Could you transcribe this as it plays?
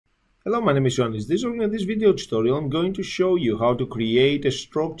Hello, my name is John. In this video tutorial, I'm going to show you how to create a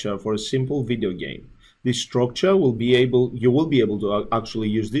structure for a simple video game. This structure you will be able to actually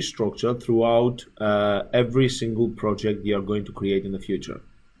use this structure throughout every single project you are going to create in the future.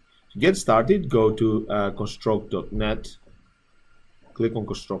 To get started, go to construct.net, click on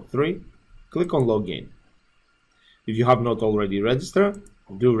construct 3, click on login. If you have not already registered,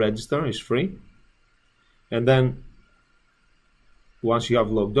 do register, it's free. And then once you have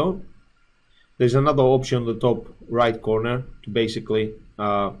logged on, there's another option on the top right corner to basically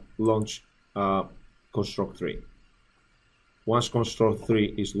launch Construct 3. Once Construct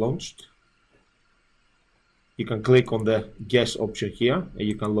 3 is launched, you can click on the guest option here and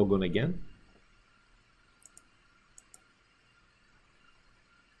you can log on again.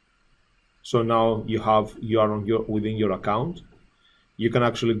 So now you are within your account. You can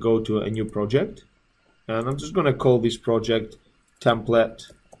actually go to a new project, and I'm just going to call this project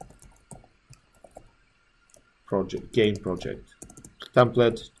template game project,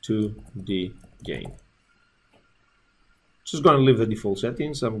 template 2D game. Just going to leave the default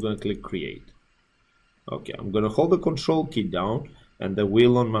settings. I'm going to click create. Okay, I'm going to hold the control key down and the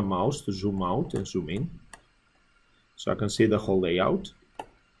wheel on my mouse to zoom out and zoom in so I can see the whole layout.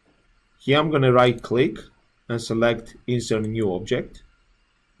 Here I'm going to right click and select insert new object.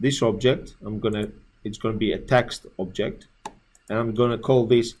 This object it's going to be a text object, and I'm going to call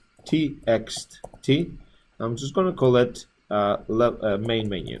this txt. I'm just going to call it main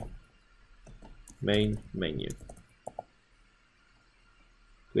menu. Main menu.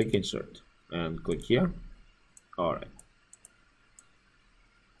 Click insert and click here. Alright.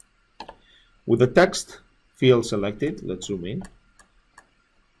 With the text field selected, let's zoom in.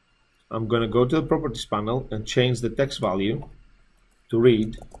 I'm going to go to the properties panel and change the text value to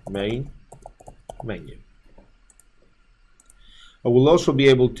read main menu. I will also be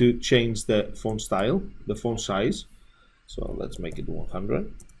able to change the font style, the font size. So let's make it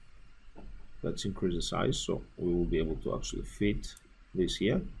 100. Let's increase the size so we will be able to actually fit this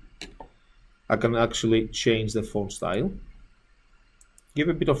here. I can actually change the font style. Give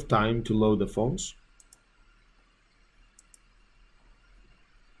a bit of time to load the fonts.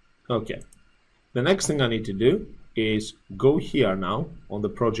 Okay. The next thing I need to do is go here now on the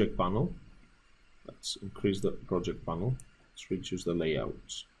project panel. Let's increase the project panel. Let's reduce the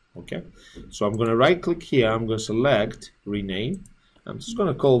layouts. Okay, so I'm going to right click here. I'm going to select rename. I'm just going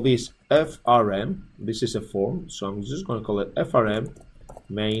to call this FRM. This is a form, so I'm just going to call it FRM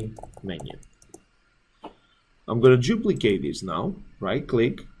main menu. I'm going to duplicate this now. Right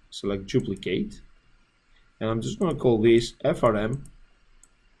click, select duplicate, and I'm just going to call this FRM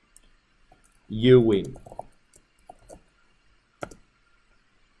uwin.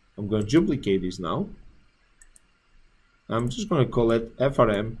 I'm going to duplicate this now. I'm just going to call it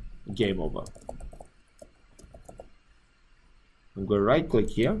FRM game over. I'm going to right click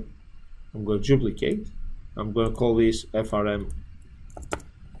here. I'm going to duplicate. I'm going to call this FRM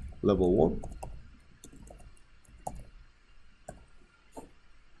level 1.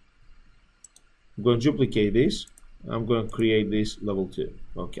 I'm going to duplicate this. I'm going to create this level 2.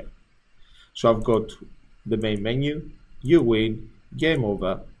 Okay. So I've got the main menu, you win, game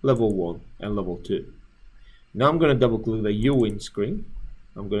over, level 1 and level 2. Now I'm going to double click the you win screen.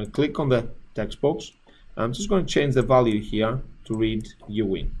 I'm going to click on the text box. I'm just going to change the value here to read you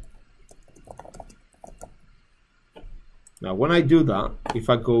win. Now when I do that, if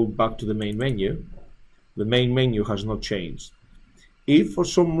I go back to the main menu has not changed. If for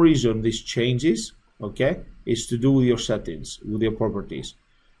some reason this changes, okay, it's to do with your settings, with your properties.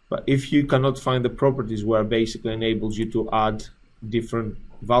 But if you cannot find the properties where basically enables you to add different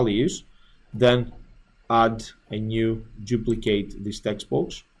values, then add a new duplicate this text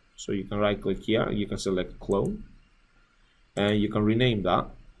box. So you can right click here and you can select clone, and you can rename that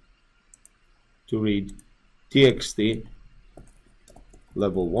to read txt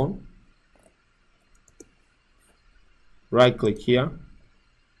level 1. Right click here,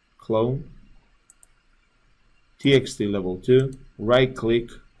 clone, txt level 2, right click,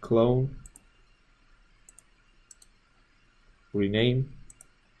 clone, rename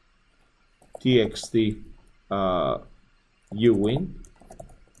txt you win,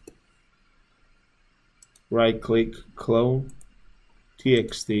 right click, clone,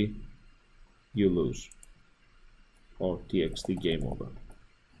 txt you lose, or txt game over.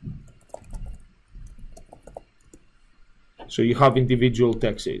 So you have individual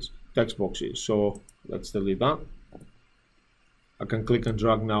text boxes. So let's delete that. I can click and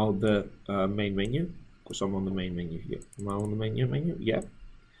drag now the main menu, because I'm on the main menu here. Am I on the menu? Yeah.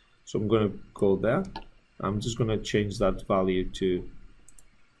 So I'm going to go there. I'm just going to change that value to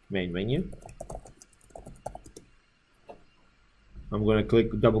main menu. I'm going to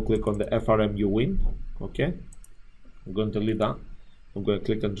double click on the FRM UWin. Okay, I'm going to delete that. I'm going to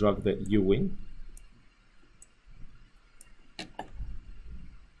click and drag the UWin.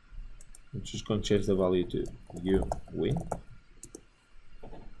 I'm just going to change the value to UWin.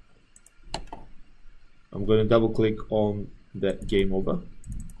 I'm going to double click on the game over.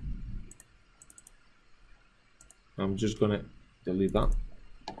 I'm just going to delete that.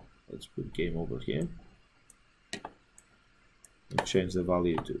 Let's put game over here and change the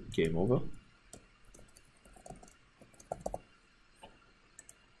value to game over.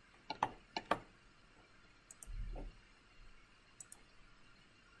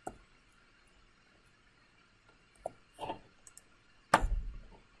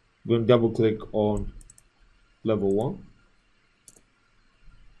 I'm going to double click on level 1,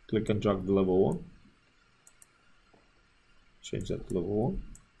 click and drag the level 1, change that to level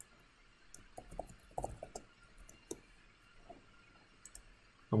 1.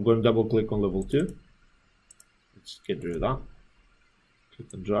 I'm going to double click on level 2. Let's get rid of that. Click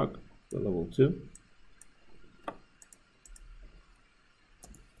and drag the level 2.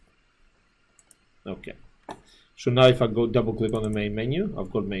 Okay. So now if I go double click on the main menu,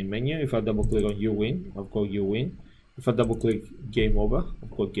 I've got main menu. If I double click on UWin, I've got UWin. If I double click game over,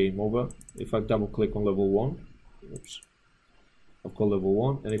 I've got game over. If I double click on level 1, oops, I've got level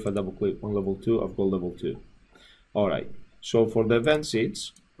 1. And if I double click on level 2, I've got level 2. Alright, so for the event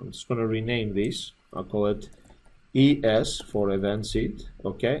seeds, I'm just going to rename this. I'll call it ES for event seed,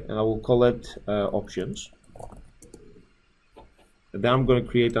 okay, and I will call it options. And then I'm going to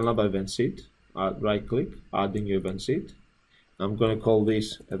create another event seed. Right click, add a new event seed. I'm going to call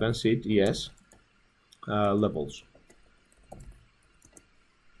this event seed ES levels.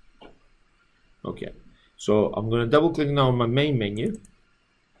 Okay, so I'm going to double click now on my main menu.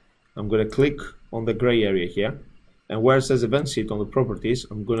 I'm going to click on the gray area here, and where it says event seed on the properties,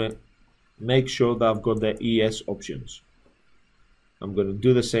 I'm going to make sure that I've got the ES options. I'm going to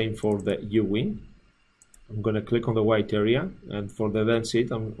do the same for the UWin. I'm going to click on the white area, and for the event seed,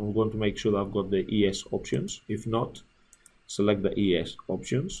 I'm going to make sure that I've got the ES options. If not, select the ES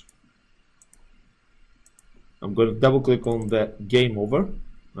options. I'm going to double click on the game over.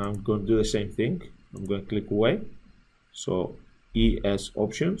 I'm going to do the same thing. I'm going to click away. So ES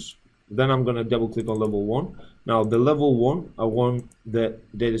options. Then I'm going to double click on level 1. Now the level 1, I want the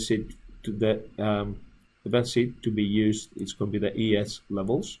data set to the event seed to be used. It's going to be the ES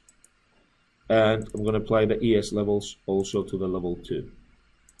levels. And I'm going to apply the ES levels also to the level 2.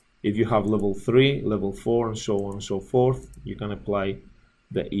 If you have level 3, level 4, and so on and so forth, you can apply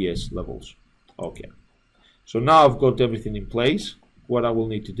the ES levels. Okay. So now I've got everything in place. What I will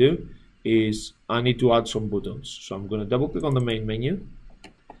need to do is I need to add some buttons. So I'm going to double click on the main menu.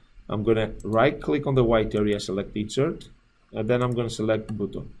 I'm going to right click on the white area, select insert, and then I'm going to select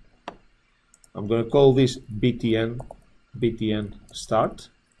button. I'm going to call this BTN start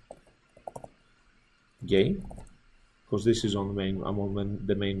game, because this is on the main, I'm on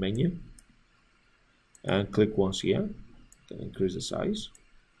the main menu, and click once here, then increase the size,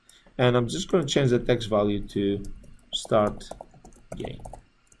 and I'm just going to change the text value to start game.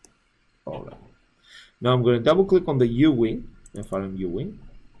 Alright, now I'm going to double click on the UWin, FRM UWin,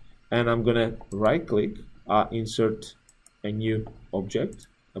 and I'm going to right click, insert a new object,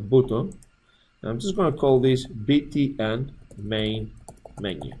 a button, and I'm just going to call this BTN main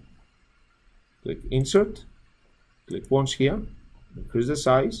menu. Click insert, click once here, increase the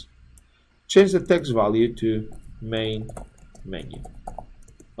size, change the text value to main menu.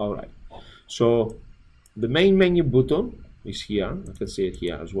 Alright, so the main menu button is here. I can see it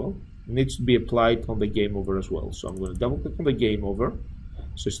here as well. It needs to be applied on the game over as well. So I'm going to double click on the game over.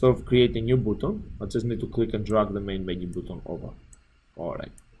 So instead of creating a new button, I just need to click and drag the main menu button over.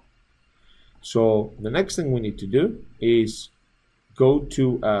 Alright, so the next thing we need to do is go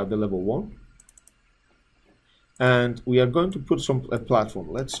to the level 1. And we are going to put a platform.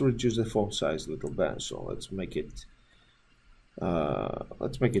 Let's reduce the font size a little bit. So let's make it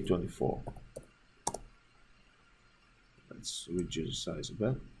 24. Let's reduce the size a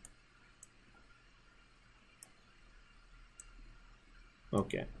bit.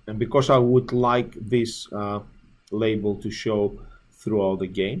 Okay, and because I would like this label to show throughout the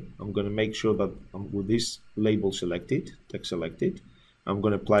game, I'm going to make sure that with this label selected, text selected, I'm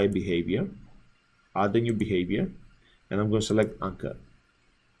going to apply a behavior. Add a new behavior, and I'm going to select anchor.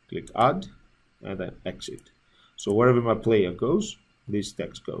 Click add, and then exit. So wherever my player goes, this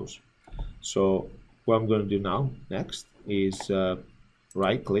text goes. So what I'm going to do now next is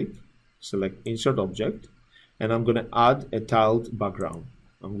right click, select insert object, and I'm going to add a tiled background.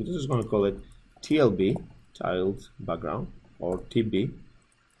 I'm just going to call it TLB, tiled background, or TB,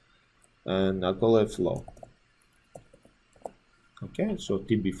 and I'll call it flow. Okay, so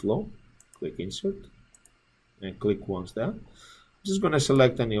TB flow, click insert, and click once there. I'm just going to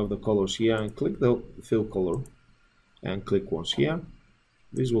select any of the colors here and click the fill color, and click once here.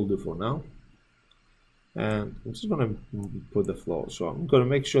 This will do for now. And I'm just going to put the flow. So I'm going to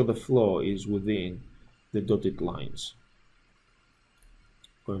make sure the flow is within the dotted lines.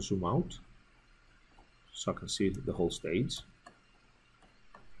 I'm going to zoom out so I can see the whole stage.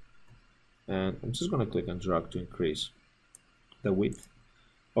 And I'm just going to click and drag to increase the width.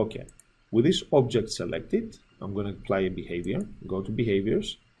 Okay, with this object selected, I'm going to apply a behavior. Go to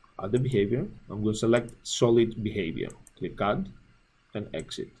behaviors, add the behavior. I'm going to select solid behavior. Click add and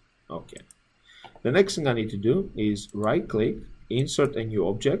exit. Okay. The next thing I need to do is right click, insert a new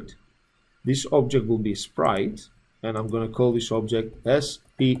object. This object will be sprite, and I'm going to call this object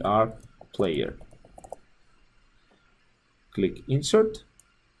SPR player. Click insert,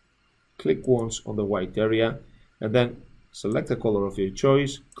 click once on the white area, and then select the color of your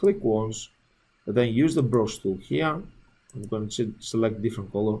choice, click once, and then use the brush tool here. I'm going to select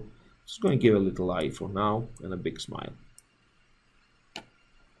different color. Just going to give a little eye for now and a big smile.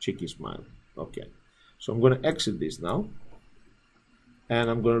 Cheeky smile. Okay, so I'm going to exit this now, and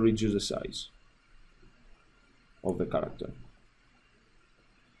I'm going to reduce the size of the character.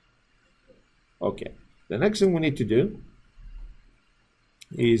 Okay, the next thing we need to do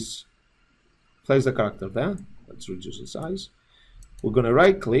is place the character there. Let's reduce the size. We're going to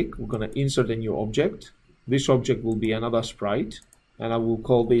right click, we're going to insert a new object. This object will be another sprite, and I will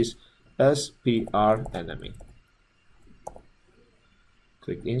call this SPR enemy.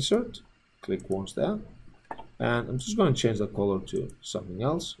 Click insert, click once there, and I'm just going to change the color to something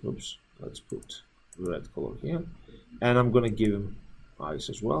else. Oops, let's put red color here, and I'm going to give him eyes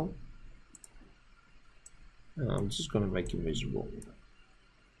as well, and I'm just going to make him miserable.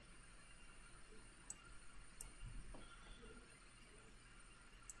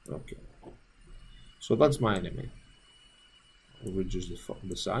 Okay, so that's my enemy. I'll reduce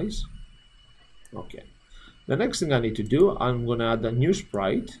the size. Okay, the next thing I need to do, I'm going to add a new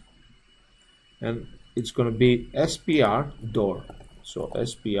sprite, and it's going to be SPR door. So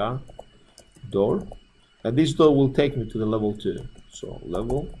SPR door, and this door will take me to the level 2. So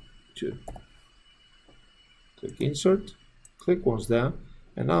level 2. Click insert, click once there,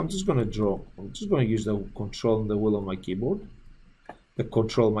 and now I'm just going to draw. I'm just going to use the control and the wheel on my keyboard. The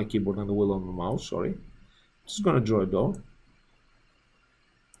control on my keyboard and the wheel on the mouse. Sorry. Just going to draw a door.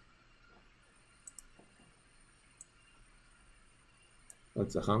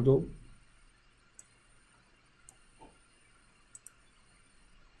 That's the handle.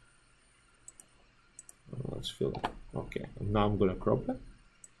 Let's fill it. Okay, and now I'm going to crop it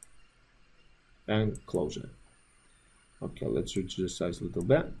and close it. Okay, let's reduce the size a little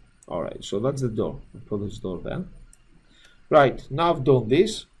bit. Alright, so that's the door. I'll put this door there. Right, now I've done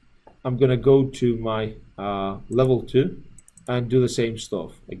this, I'm going to go to my level 2 and do the same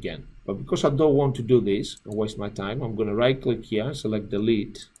stuff again. But because I don't want to do this and waste my time, I'm going to right click here and select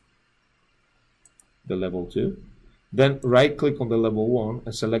delete the level 2. Then right click on the level 1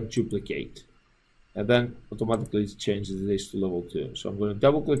 and select duplicate. And then automatically it changes this to level 2. So I'm going to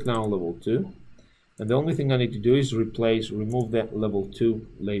double click now on level 2. And the only thing I need to do is remove that level 2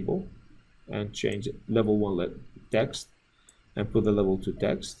 label and change it, level 1 text, and put the level 2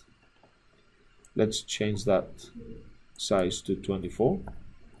 text. Let's change that size to 24.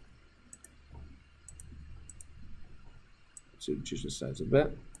 Let's reduce the size a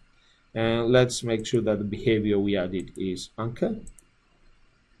bit. And let's make sure that the behavior we added is anchor.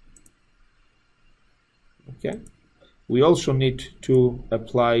 Okay. We also need to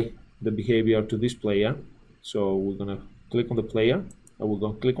apply the behavior to this player. So we're going to click on the player, and we're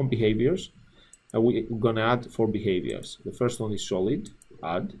going to click on behaviors. And we're going to add 4 behaviors. The first one is solid,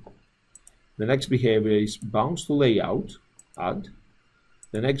 add. The next behavior is bounce to layout, add.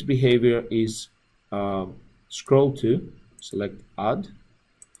 The next behavior is scroll to, select add.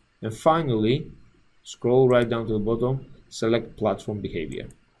 And finally, scroll right down to the bottom, select platform behavior,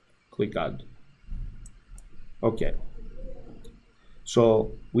 click add. Okay,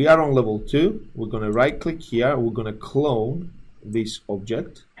 so we are on level 2. We're going to right click here, we're going to clone this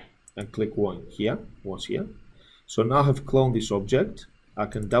object and click once here. So now I have cloned this object. I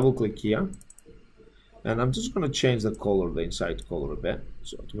can double click here, and I'm just going to change the color, the inside color a bit,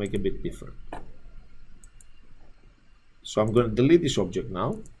 so to make it a bit different. So I'm going to delete this object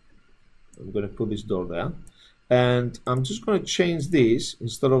now. I'm going to put this door there, and I'm just going to change this.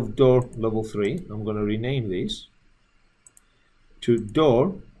 Instead of door level 3, I'm going to rename this, to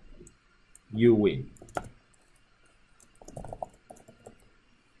door, you win.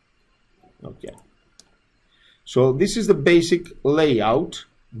 Okay. So this is the basic layout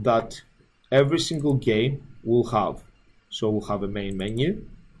that every single game will have. So we'll have a main menu,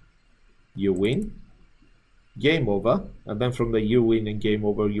 you win, game over, and then from the you win and game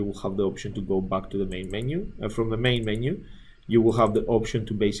over you will have the option to go back to the main menu, and from the main menu you will have the option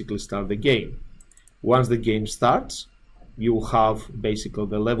to basically start the game. Once the game starts, you will have basically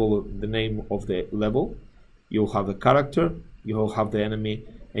the level, the name of the level, you'll have the character, you will have the enemy,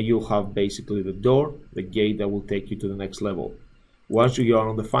 and you'll have basically the door, the gate that will take you to the next level. Once you are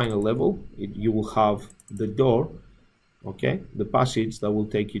on the final level, you will have the door, okay, the passage that will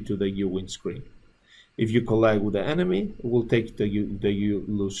take you to the you win screen. If you collide with the enemy, it will take the you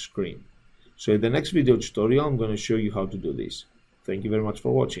lose screen. So in the next video tutorial, I'm going to show you how to do this. Thank you very much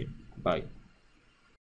for watching. Bye.